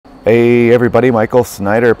Hey everybody, Michael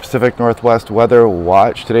Snyder, Pacific Northwest Weather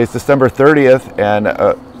Watch. Today's December 30th and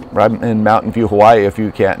I'm in Mountain View, Hawaii. If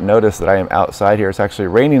you can't notice that I am outside here, it's actually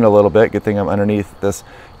raining a little bit. Good thing I'm underneath this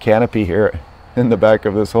canopy here in the back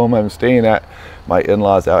of this home I'm staying at. My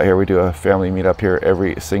in-laws out here. We do a family meetup here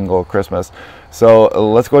every single Christmas. So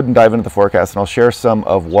let's go ahead and dive into the forecast, and I'll share some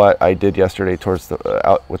of what I did yesterday towards the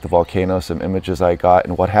out with the volcano, some images I got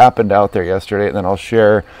and what happened out there yesterday, and then I'll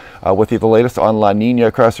share with you the latest on La Nina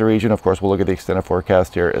across the region. Of course, we'll look at the extended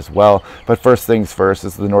forecast here as well. But first things first,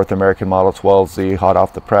 this is the North American Model 12Z, hot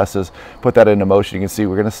off the presses. Put that into motion. You can see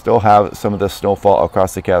we're going to still have some of the snowfall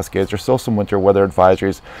across the Cascades. There's still some winter weather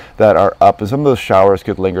advisories that are up, and some of those showers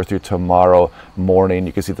could linger through tomorrow morning.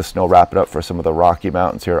 You can see the snow wrapping up for some of the Rocky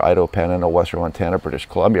Mountains here, Idaho, Panhandle, Western Montana, British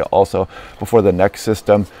Columbia, also before the next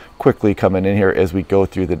system quickly coming in here as we go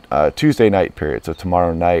through the Tuesday night period, so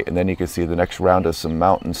tomorrow night. And then you can see the next round of some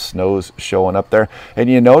mountain snows showing up there,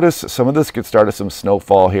 and you notice some of this could start as some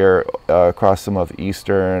snowfall here across some of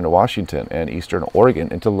eastern Washington and eastern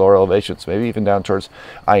Oregon into lower elevations, maybe even down towards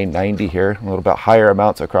I-90 here, a little bit higher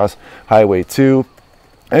amounts across Highway 2.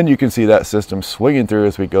 And you can see that system swinging through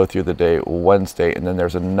as we go through the day Wednesday. And then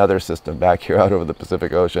there's another system back here out over the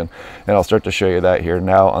Pacific Ocean. And I'll start to show you that here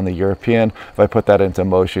now on the European. If I put that into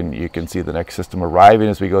motion, you can see the next system arriving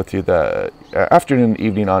as we go through the afternoon,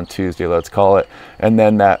 evening on Tuesday, let's call it. And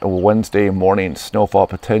then that Wednesday morning snowfall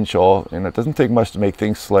potential. And it doesn't take much to make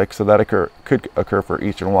things slick, so that could occur for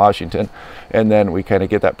eastern Washington. And then we kind of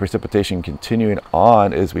get that precipitation continuing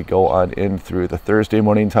on as we go on in through the Thursday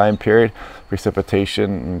morning time period.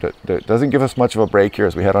 Precipitation doesn't give us much of a break here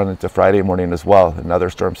as we head on into Friday morning as well. Another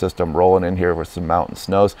storm system rolling in here with some mountain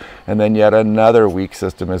snows, and then yet another weak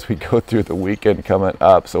system as we go through the weekend coming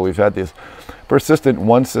up. So we've had this persistent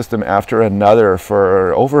one system after another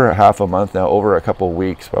for over half a month now, over a couple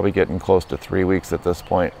weeks, probably getting close to 3 weeks at this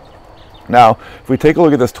point. Now, if we take a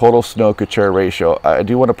look at this total snow Kuchar ratio, I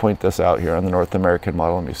do want to point this out here on the North American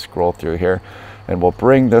model. Let me scroll through here, and we'll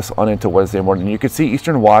bring this on into Wednesday morning. You can see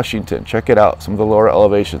eastern Washington, check it out, some of the lower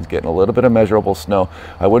elevations getting a little bit of measurable snow.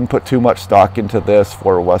 I wouldn't put too much stock into this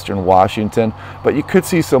for western Washington, but you could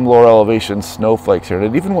see some lower elevation snowflakes here.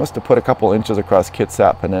 And it even wants to put a couple inches across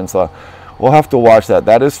Kitsap Peninsula. We'll have to watch that.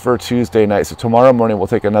 That is for Tuesday night. So tomorrow morning we'll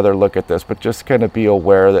take another look at this, but just kind of be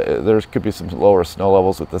aware that there could be some lower snow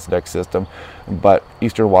levels with this next system. But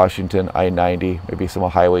eastern Washington, I-90, maybe some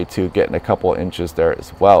Highway 2 getting a couple inches there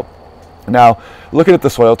as well. Now, looking at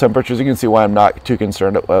the soil temperatures, you can see why I'm not too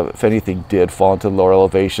concerned if anything did fall into lower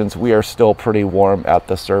elevations. We are still pretty warm at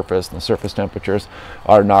the surface, and the surface temperatures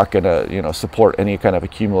are not going to, support any kind of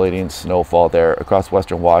accumulating snowfall there across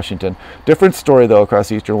western Washington. Different story though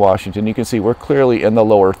across eastern Washington. You can see we're clearly in the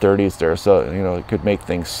lower 30s there, so it could make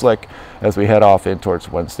things slick as we head off in towards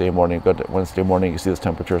Wednesday morning. Good Wednesday morning, you see those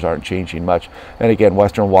temperatures aren't changing much. And again,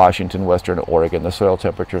 western Washington, western Oregon, the soil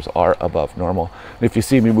temperatures are above normal. And if you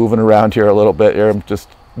see me moving around here a little bit here, I'm just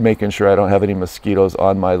making sure I don't have any mosquitoes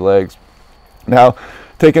on my legs. Now,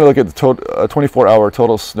 taking a look at the 24-hour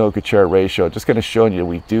total snow Kuchar ratio, just kind of showing you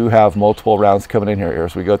we do have multiple rounds coming in here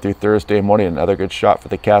as we go through Thursday morning. Another good shot for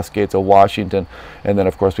the Cascades of Washington, and then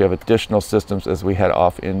of course we have additional systems as we head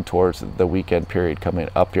off in towards the weekend period coming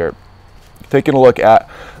up here. Taking a look at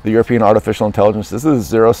the European Artificial Intelligence, this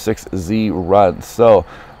is a 06Z run. So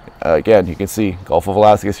again, you can see Gulf of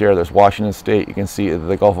Alaska is here. There's Washington State. You can see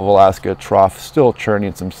the Gulf of Alaska trough still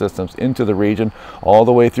churning some systems into the region all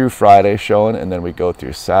the way through Friday showing, and then we go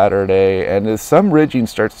through Saturday, and as some ridging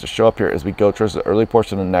starts to show up here as we go towards the early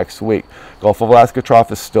portion of next week. Gulf of Alaska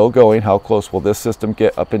trough is still going. How close will this system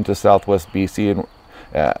get up into southwest BC and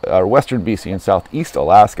western BC and southeast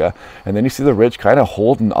Alaska? And then you see the ridge kind of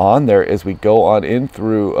holding on there as we go on in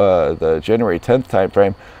through the January 10th time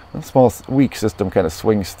frame. A small weak system kind of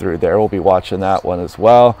swings through there. We'll be watching that one as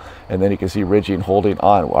well. And then you can see ridging holding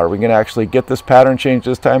on. Are we going to actually get this pattern change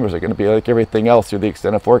this time, or is it going to be like everything else through the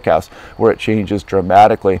extended forecast where it changes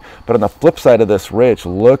dramatically? But on the flip side of this ridge,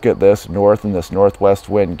 look at this north and this northwest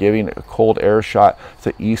wind giving a cold air shot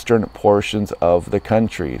to eastern portions of the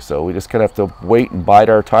country. So we just kind of have to wait and bide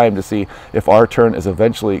our time to see if our turn is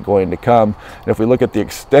eventually going to come. And if we look at the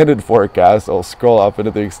extended forecast, I'll scroll up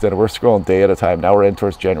into the extended. We're scrolling day at a time. Now we're in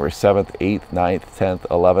towards January 7th, 8th, 9th, 10th,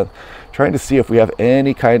 11th, trying to see if we have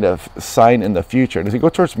any kind of sign in the future. And as we go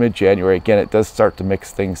towards mid-January, again, it does start to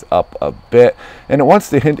mix things up a bit. And it wants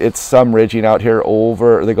to hint at some ridging out here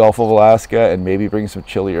over the Gulf of Alaska and maybe bring some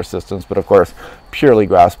chillier systems. But of course, purely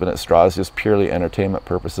grasping at straws, just purely entertainment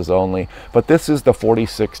purposes only. But this is the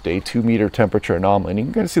 46-day 2-meter temperature anomaly. And you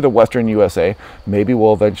can kind of see the western USA. Maybe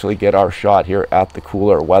we'll eventually get our shot here at the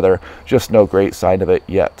cooler weather. Just no great sign of it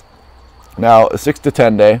yet. Now, a 6 to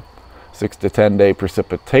 10 day, 6 to 10 day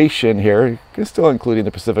precipitation here, still including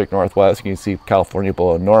the Pacific Northwest. You can see California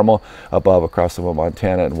below normal, above across some of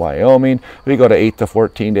Montana and Wyoming. We go to 8 to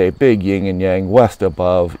 14 day big yin and yang, west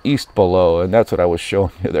above, east below, and that's what I was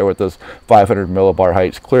showing you there with those 500 millibar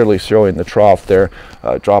heights, clearly showing the trough there,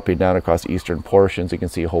 dropping down across eastern portions. You can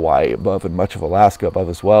see Hawaii above and much of Alaska above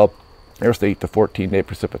as well. There's the 8 to 14 day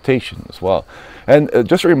precipitation as well. And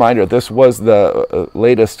just a reminder, this was the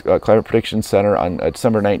latest Climate Prediction Center on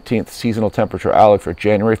December 19th seasonal temperature outlook for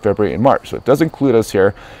January, February, and March. So it does include us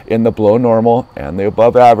here in the below normal and the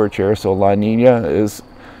above average here. So La Nina is,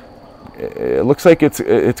 it looks like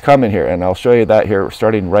it's coming here, and I'll show you that here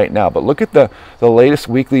starting right now. But look at the latest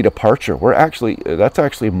weekly departure. That's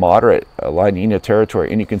actually moderate La Nina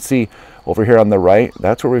territory, and you can see over here on the right,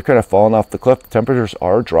 that's where we've kind of fallen off the cliff. The temperatures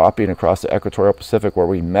are dropping across the equatorial Pacific where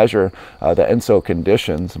we measure the ENSO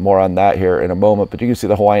conditions. More on that here in a moment, but you can see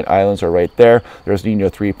the Hawaiian Islands are right there. There's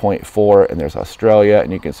Nino 3.4, and there's Australia,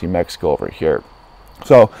 and you can see Mexico over here.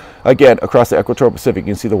 So again, across the equatorial Pacific,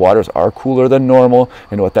 you can see the waters are cooler than normal,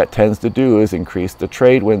 and what that tends to do is increase the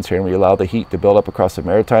trade winds here, and we allow the heat to build up across the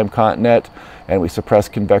maritime continent, and we suppress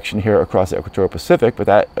convection here across the equatorial Pacific, but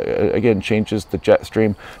that again changes the jet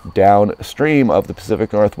stream downstream of the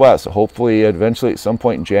Pacific Northwest. So hopefully eventually at some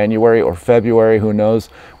point in January or February, who knows,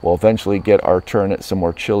 we'll eventually get our turn at some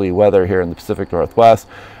more chilly weather here in the Pacific Northwest.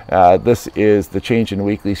 This is the change in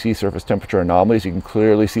weekly sea surface temperature anomalies. You can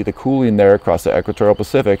clearly see the cooling there across the equatorial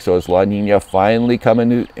Pacific. So is La Nina finally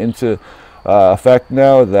coming into effect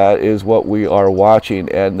now? That is what we are watching.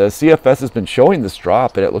 And the CFS has been showing this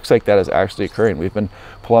drop, and it looks like that is actually occurring. We've been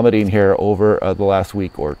plummeting here over the last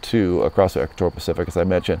week or two across the equatorial Pacific, as I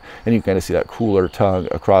mentioned. And you can kind of see that cooler tongue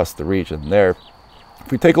across the region there.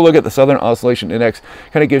 If we take a look at the Southern Oscillation Index,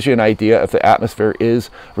 kind of gives you an idea if the atmosphere is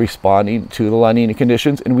responding to the La Nina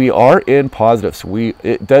conditions, and we are in positive. So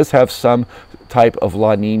it does have some type of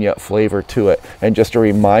La Nina flavor to it. And just a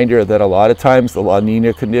reminder that a lot of times the La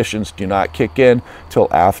Nina conditions do not kick in till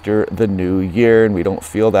after the new year, and we don't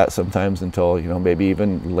feel that sometimes until, you know, maybe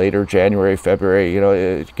even later January, February. You know,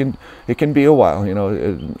 it can be a while. You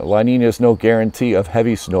know, La Nina is no guarantee of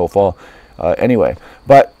heavy snowfall anyway.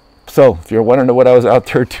 But so if you're wondering what I was out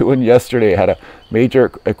there doing yesterday, I had a major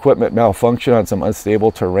equipment malfunction on some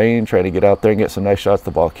unstable terrain, trying to get out there and get some nice shots of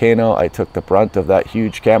the volcano. I took the brunt of that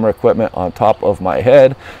huge camera equipment on top of my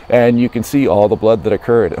head, and you can see all the blood that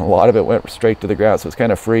occurred, and a lot of it went straight to the ground. So it's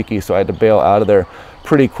kind of freaky. So I had to bail out of there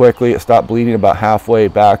pretty quickly. It stopped bleeding about halfway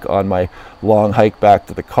back on my long hike back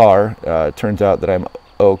to the car. Turns out that I'm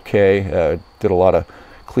okay. Did a lot of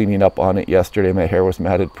cleaning up on it yesterday. My hair was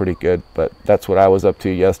matted pretty good, but that's what I was up to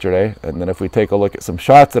yesterday. And then if we take a look at some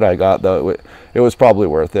shots that I got, though, it was probably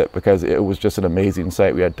worth it because it was just an amazing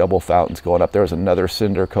sight. We had double fountains going up. There was another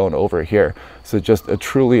cinder cone over here. So just a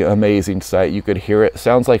truly amazing sight. You could hear it.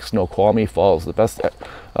 Sounds like Snoqualmie Falls. The best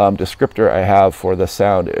descriptor I have for the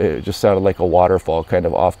sound. It just sounded like a waterfall kind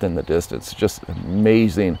of off in the distance. Just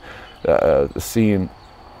amazing scene.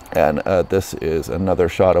 And this is another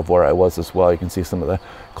shot of where I was as well. You can see some of the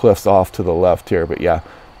cliffs off to the left here. But yeah,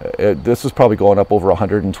 this was probably going up over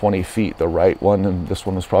 120 feet, the right one, and this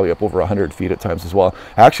one was probably up over 100 feet at times as well.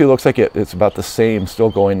 Actually looks like it's about the same still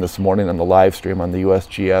going this morning on the live stream on the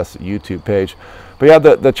USGS YouTube page. But yeah,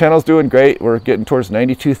 the channel's doing great. We're getting towards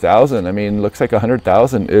 92,000. I mean, looks like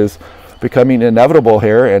 100,000 is becoming inevitable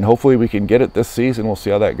here, and hopefully we can get it this season. We'll see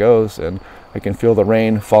how that goes. And I can feel the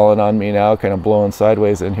rain falling on me now, kind of blowing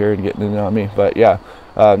sideways in here and getting in on me. But yeah,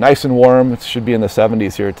 nice and warm. It should be in the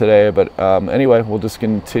 70s here today. But anyway, we'll just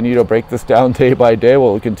continue to break this down day by day.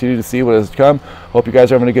 We'll continue to see what has come. Hope you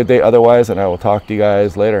guys are having a good day otherwise, and I will talk to you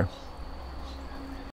guys later.